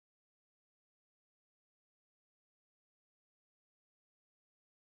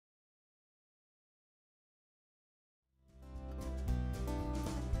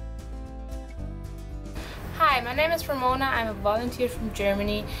Hi, my name is Ramona. I'm a volunteer from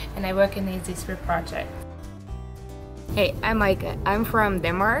Germany and I work in the Izizwe Project. Hey, I'm Maike. I'm from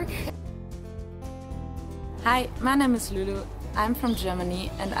Denmark. Hi, my name is Lulu. I'm from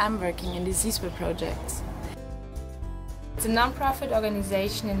Germany and I'm working in the Izizwe Projects. It's a non-profit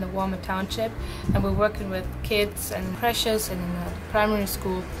organization in the Walmer Township and we're working with kids and creches and in the primary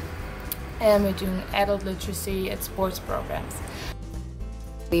school, and we're doing adult literacy and sports programs.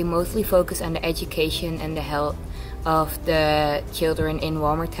 We mostly focus on the education and the health of the children in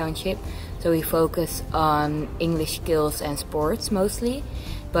Walmer Township. So we focus on English skills and sports mostly,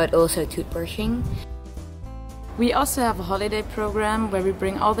 but also toothbrushing. We also have a holiday program where we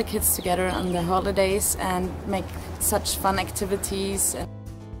bring all the kids together on the holidays and make such fun activities.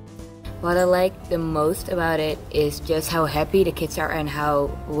 What I like the most about it is just how happy the kids are and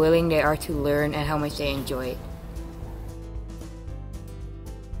how willing they are to learn and how much they enjoy it.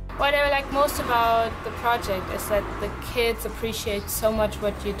 What I like most about the project is that the kids appreciate so much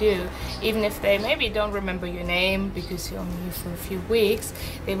what you do. Even if they maybe don't remember your name because you're only here for a few weeks,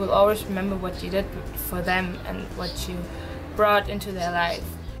 they will always remember what you did for them and what you brought into their life.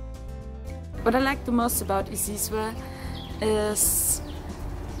 What I like the most about Izizwe is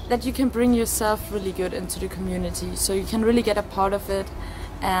that you can bring yourself really good into the community, so you can really get a part of it,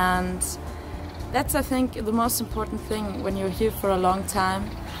 and that's, I think, the most important thing when you're here for a long time,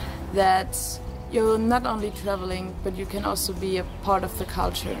 that you're not only traveling, but you can also be a part of the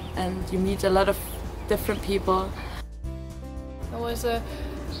culture and you meet a lot of different people. It was a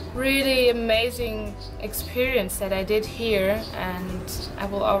really amazing experience that I did here, and I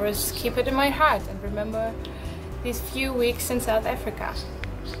will always keep it in my heart and remember these few weeks in South Africa.